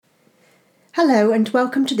Hello and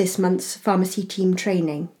welcome to this month's pharmacy team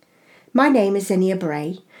training. My name is Zinnia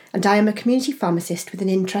Bray and I am a community pharmacist with an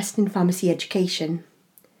interest in pharmacy education.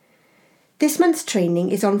 This month's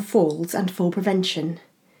training is on falls and fall prevention.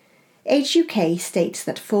 Age UK states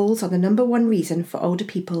that falls are the number one reason for older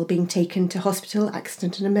people being taken to hospital,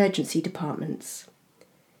 accident and emergency departments.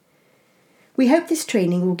 We hope this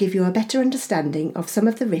training will give you a better understanding of some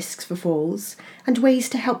of the risks for falls and ways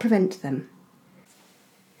to help prevent them.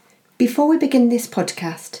 Before we begin this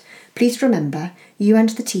podcast, please remember you and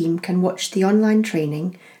the team can watch the online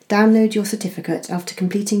training, download your certificate after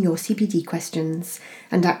completing your CPD questions,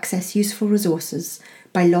 and access useful resources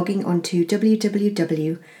by logging on to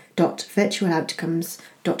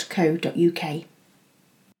www.virtualoutcomes.co.uk.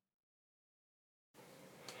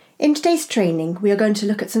 In today's training, we are going to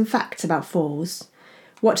look at some facts about falls,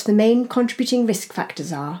 what the main contributing risk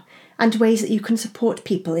factors are, and ways that you can support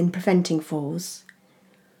people in preventing falls.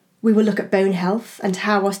 We will look at bone health and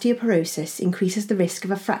how osteoporosis increases the risk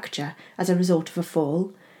of a fracture as a result of a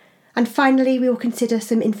fall. And finally, we will consider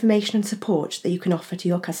some information and support that you can offer to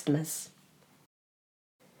your customers.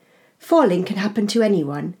 Falling can happen to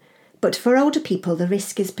anyone, but for older people the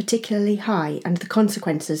risk is particularly high and the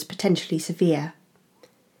consequences potentially severe.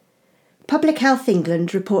 Public Health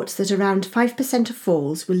England reports that around 5% of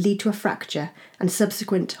falls will lead to a fracture and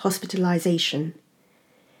subsequent hospitalisation.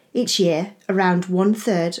 Each year, around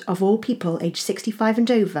 1/3 of all people aged 65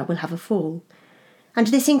 and over will have a fall, and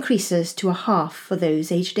this increases to a half for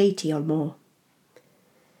those aged 80 or more.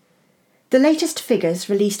 The latest figures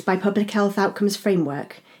released by Public Health Outcomes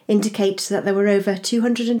Framework indicate that there were over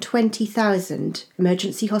 220,000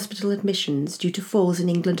 emergency hospital admissions due to falls in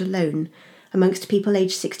England alone amongst people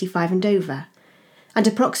aged 65 and over, and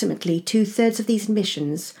approximately 2/3 of these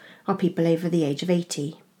admissions are people over the age of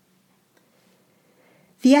 80.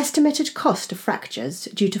 The estimated cost of fractures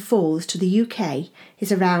due to falls to the UK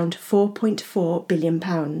is around £4.4 billion,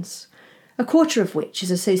 a quarter of which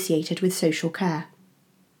is associated with social care.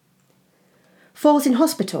 Falls in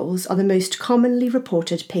hospitals are the most commonly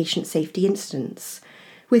reported patient safety incidents,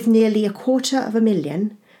 with nearly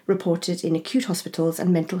 250,000 reported in acute hospitals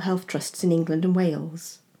and mental health trusts in England and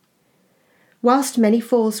Wales. Whilst many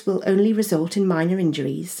falls will only result in minor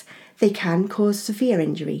injuries, they can cause severe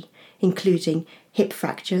injury, including hip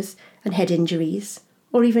fractures and head injuries,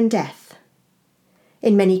 or even death.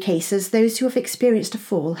 In many cases, those who have experienced a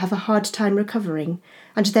fall have a hard time recovering,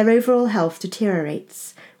 and their overall health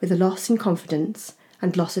deteriorates with a loss in confidence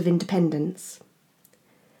and loss of independence.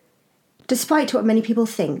 Despite what many people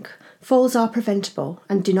think, falls are preventable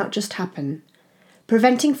and do not just happen.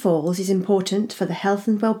 Preventing falls is important for the health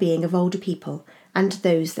and well-being of older people and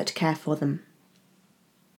those that care for them.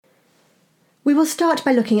 We will start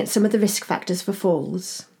by looking at some of the risk factors for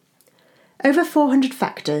falls. Over 400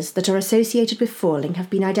 factors that are associated with falling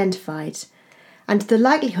have been identified, and the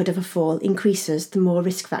likelihood of a fall increases the more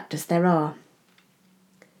risk factors there are.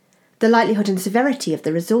 The likelihood and severity of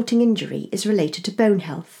the resulting injury is related to bone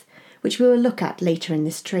health, which we will look at later in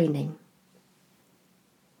this training.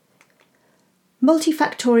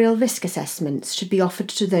 Multifactorial risk assessments should be offered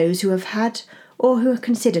to those who have had or who are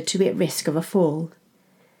considered to be at risk of a fall.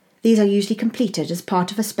 These are usually completed as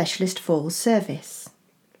part of a specialist falls service.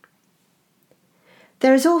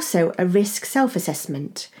 There is also a risk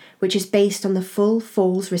self-assessment, which is based on the full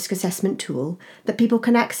falls risk assessment tool that people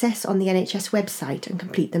can access on the NHS website and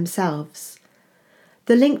complete themselves.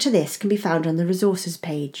 The link to this can be found on the resources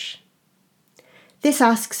page. This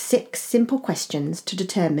asks 6 simple questions to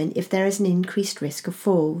determine if there is an increased risk of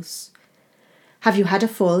falls. Have you had a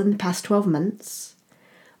fall in the past 12 months?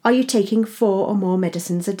 Are you taking 4 or more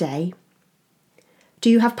medicines a day? Do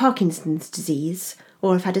you have Parkinson's disease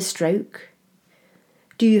or have had a stroke?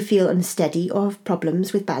 Do you feel unsteady or have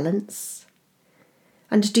problems with balance?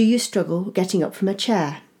 And do you struggle getting up from a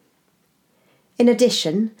chair? In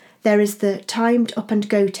addition, there is the timed up and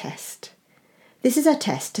go test. This is a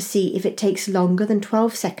test to see if it takes longer than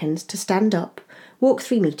 12 seconds to stand up, walk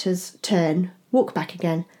 3 metres, turn, walk back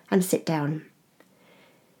again and sit down.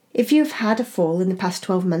 If you've had a fall in the past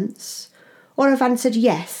 12 months, or have answered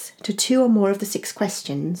yes to 2 or more of the 6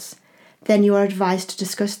 questions, then you are advised to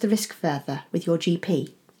discuss the risk further with your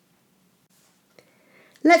GP.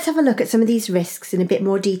 Let's have a look at some of these risks in a bit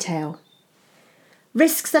more detail.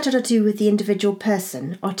 Risks that are to do with the individual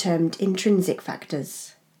person are termed intrinsic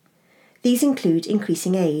factors. These include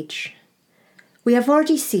increasing age. We have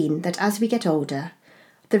already seen that as we get older,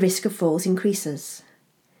 the risk of falls increases.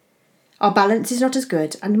 Our balance is not as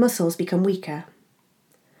good and muscles become weaker.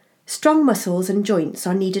 Strong muscles and joints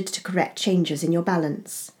are needed to correct changes in your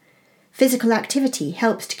balance. Physical activity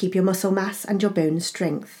helps to keep your muscle mass and your bone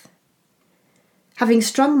strength. Having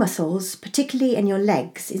strong muscles, particularly in your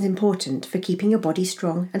legs, is important for keeping your body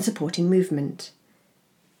strong and supporting movement.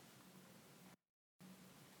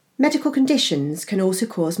 Medical conditions can also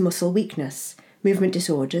cause muscle weakness, movement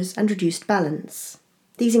disorders, and reduced balance.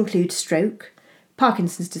 These include stroke,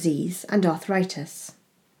 Parkinson's disease, and arthritis.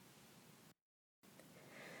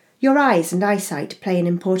 Your eyes and eyesight play an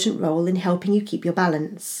important role in helping you keep your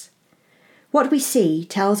balance. What we see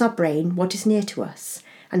tells our brain what is near to us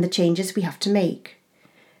and the changes we have to make.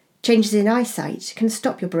 Changes in eyesight can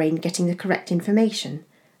stop your brain getting the correct information,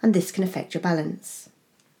 and this can affect your balance.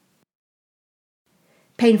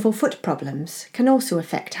 Painful foot problems can also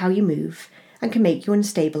affect how you move and can make you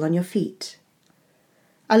unstable on your feet.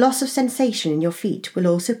 A loss of sensation in your feet will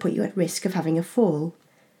also put you at risk of having a fall.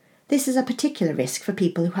 This is a particular risk for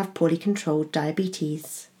people who have poorly controlled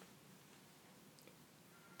diabetes.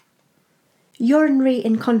 Urinary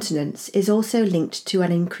incontinence is also linked to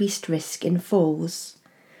an increased risk in falls.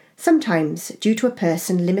 Sometimes, due to a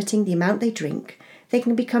person limiting the amount they drink, they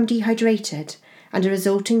can become dehydrated, and a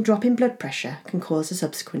resulting drop in blood pressure can cause a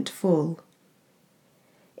subsequent fall.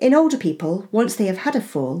 In older people, once they have had a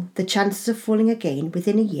fall, the chances of falling again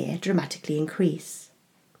within a year dramatically increase.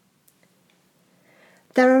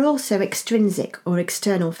 There are also extrinsic or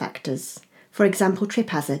external factors, for example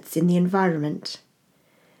trip hazards in the environment.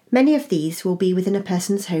 Many of these will be within a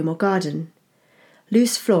person's home or garden.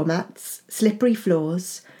 Loose floor mats, slippery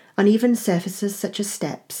floors, uneven surfaces such as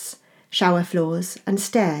steps, shower floors and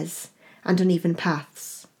stairs, and uneven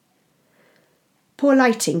paths. Poor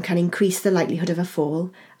lighting can increase the likelihood of a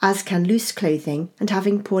fall, as can loose clothing and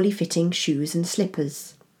having poorly fitting shoes and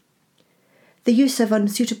slippers. The use of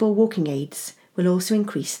unsuitable walking aids will also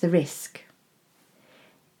increase the risk.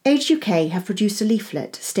 Age UK have produced a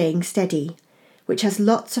leaflet, Staying Steady, which has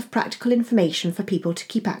lots of practical information for people to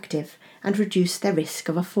keep active and reduce their risk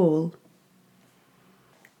of a fall.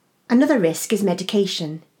 Another risk is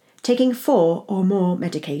medication. Taking 4 or more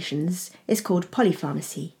medications is called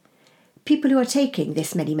polypharmacy. People who are taking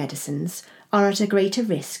this many medicines are at a greater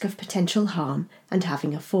risk of potential harm and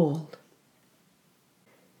having a fall.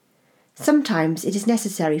 Sometimes it is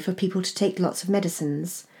necessary for people to take lots of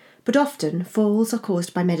medicines, but often falls are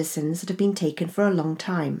caused by medicines that have been taken for a long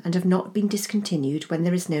time and have not been discontinued when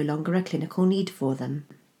there is no longer a clinical need for them.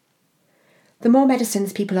 The more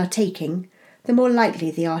medicines people are taking, the more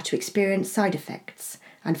likely they are to experience side effects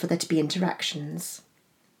and for there to be interactions.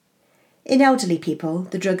 In elderly people,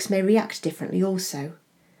 the drugs may react differently also.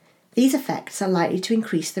 These effects are likely to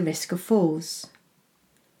increase the risk of falls.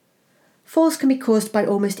 Falls can be caused by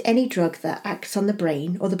almost any drug that acts on the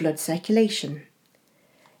brain or the blood circulation.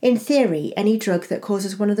 In theory, any drug that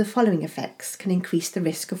causes one of the following effects can increase the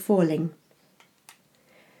risk of falling: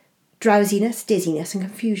 drowsiness, dizziness and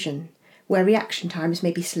confusion, where reaction times may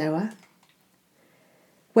be slower,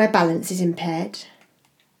 where balance is impaired,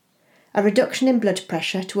 a reduction in blood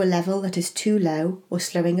pressure to a level that is too low or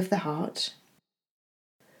slowing of the heart,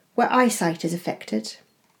 where eyesight is affected,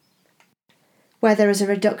 where there is a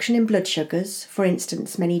reduction in blood sugars, for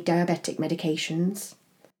instance many diabetic medications,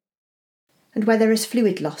 and where there is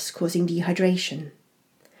fluid loss causing dehydration.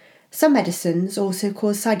 Some medicines also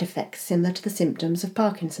cause side effects similar to the symptoms of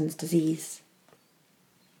Parkinson's disease.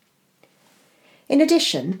 In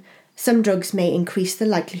addition, some drugs may increase the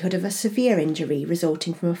likelihood of a severe injury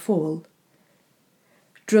resulting from a fall.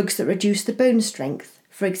 Drugs that reduce the bone strength,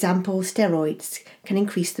 for example steroids, can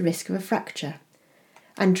increase the risk of a fracture,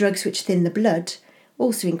 and drugs which thin the blood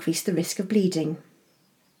also increase the risk of bleeding.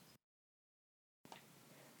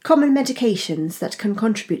 Common medications that can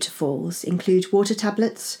contribute to falls include water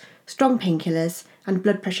tablets, strong painkillers and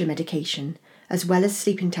blood pressure medication, as well as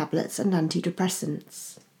sleeping tablets and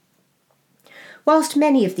antidepressants. Whilst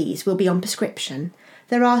many of these will be on prescription,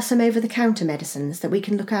 there are some over-the-counter medicines that we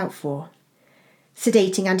can look out for.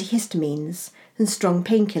 Sedating antihistamines and strong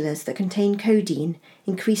painkillers that contain codeine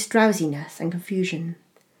increase drowsiness and confusion.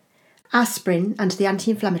 Aspirin and the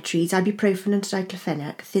anti-inflammatories ibuprofen and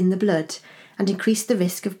diclofenac thin the blood and increase the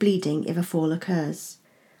risk of bleeding if a fall occurs.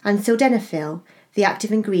 And sildenafil, the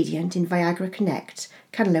active ingredient in Viagra Connect,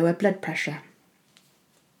 can lower blood pressure.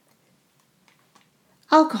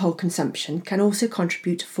 Alcohol consumption can also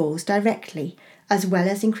contribute to falls directly, as well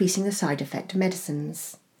as increasing the side effect of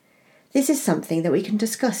medicines. This is something that we can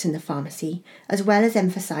discuss in the pharmacy, as well as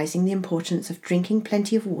emphasising the importance of drinking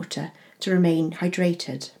plenty of water to remain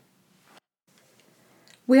hydrated.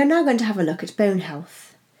 We are now going to have a look at bone health.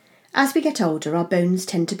 As we get older, our bones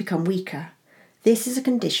tend to become weaker. This is a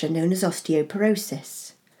condition known as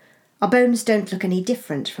osteoporosis. Our bones don't look any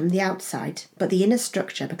different from the outside, but the inner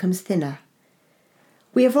structure becomes thinner.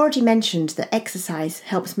 We have already mentioned that exercise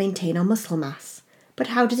helps maintain our muscle mass, but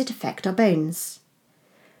how does it affect our bones?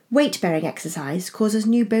 Weight-bearing exercise causes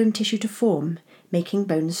new bone tissue to form, making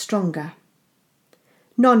bones stronger.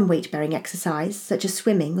 Non-weight-bearing exercise, such as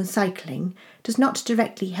swimming or cycling, does not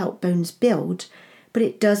directly help bones build, but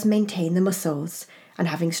it does maintain the muscles, and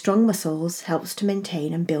having strong muscles helps to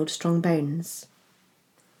maintain and build strong bones.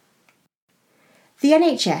 The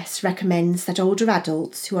NHS recommends that older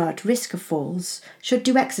adults who are at risk of falls should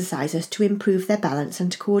do exercises to improve their balance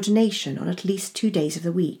and coordination on at least 2 days of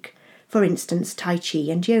the week, for instance Tai Chi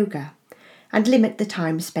and yoga, and limit the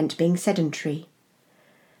time spent being sedentary.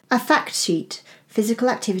 A fact sheet, Physical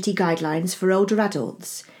Activity Guidelines for Older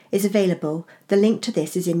Adults, is available. The link to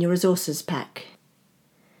this is in your resources pack.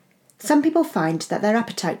 Some people find that their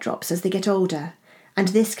appetite drops as they get older, and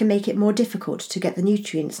this can make it more difficult to get the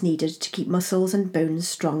nutrients needed to keep muscles and bones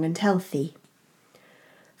strong and healthy.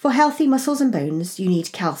 For healthy muscles and bones, you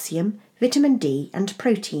need calcium, vitamin D and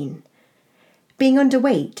protein. Being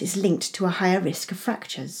underweight is linked to a higher risk of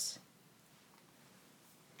fractures.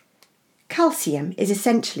 Calcium is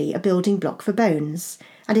essentially a building block for bones,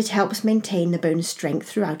 and it helps maintain the bone strength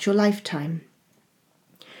throughout your lifetime.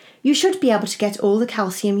 You should be able to get all the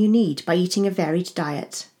calcium you need by eating a varied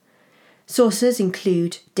diet. Sources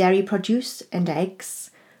include dairy produce and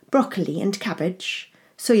eggs, broccoli and cabbage,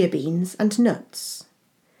 soya beans and nuts.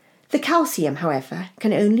 The calcium, however,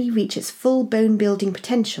 can only reach its full bone-building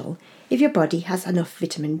potential if your body has enough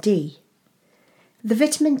vitamin D. The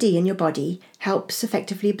vitamin D in your body helps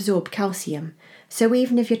effectively absorb calcium, so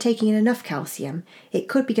even if you're taking in enough calcium, it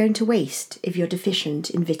could be going to waste if you're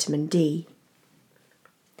deficient in vitamin D.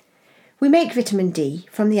 We make vitamin D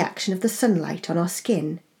from the action of the sunlight on our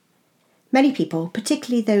skin. Many people,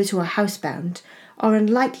 particularly those who are housebound, are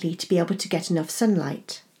unlikely to be able to get enough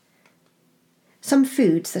sunlight. Some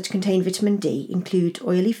foods that contain vitamin D include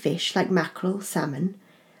oily fish like mackerel, salmon,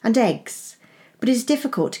 and eggs, but it is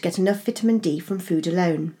difficult to get enough vitamin D from food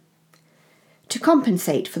alone. To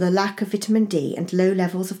compensate for the lack of vitamin D and low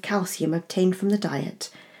levels of calcium obtained from the diet,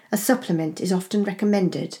 a supplement is often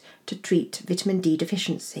recommended to treat vitamin D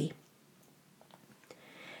deficiency.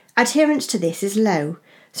 Adherence to this is low,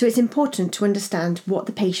 so it's important to understand what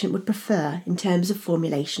the patient would prefer in terms of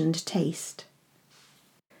formulation and taste.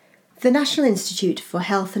 The National Institute for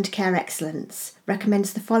Health and Care Excellence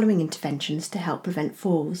recommends the following interventions to help prevent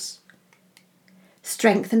falls: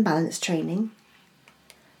 strength and balance training,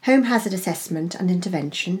 home hazard assessment and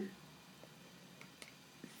intervention,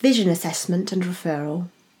 vision assessment and referral,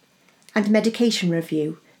 and medication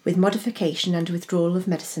review with modification and withdrawal of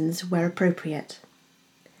medicines where appropriate.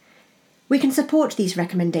 We can support these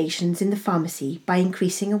recommendations in the pharmacy by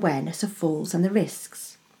increasing awareness of falls and the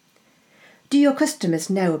risks. Do your customers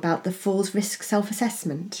know about the falls risk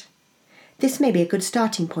self-assessment? This may be a good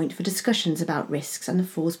starting point for discussions about risks and the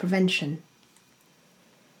falls prevention.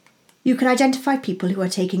 You can identify people who are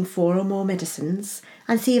taking 4 or more medicines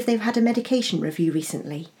and see if they've had a medication review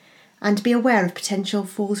recently, and be aware of potential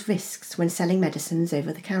falls risks when selling medicines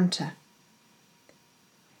over the counter.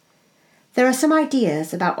 There are some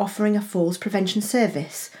ideas about offering a falls prevention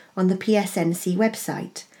service on the PSNC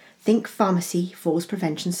website, Think Pharmacy Falls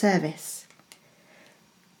Prevention Service.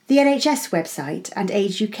 The NHS website and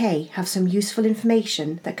Age UK have some useful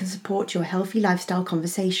information that can support your healthy lifestyle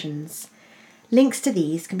conversations. Links to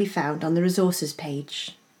these can be found on the resources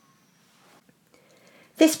page.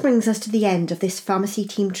 This brings us to the end of this pharmacy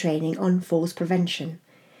team training on falls prevention.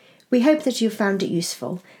 We hope that you found it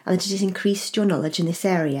useful and that it has increased your knowledge in this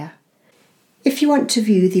area. If you want to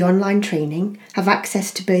view the online training, have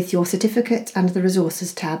access to both your certificate and the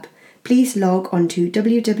resources tab, please log on to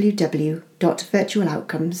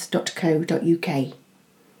www.virtualoutcomes.co.uk.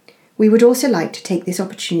 We would also like to take this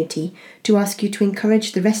opportunity to ask you to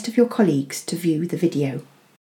encourage the rest of your colleagues to view the video.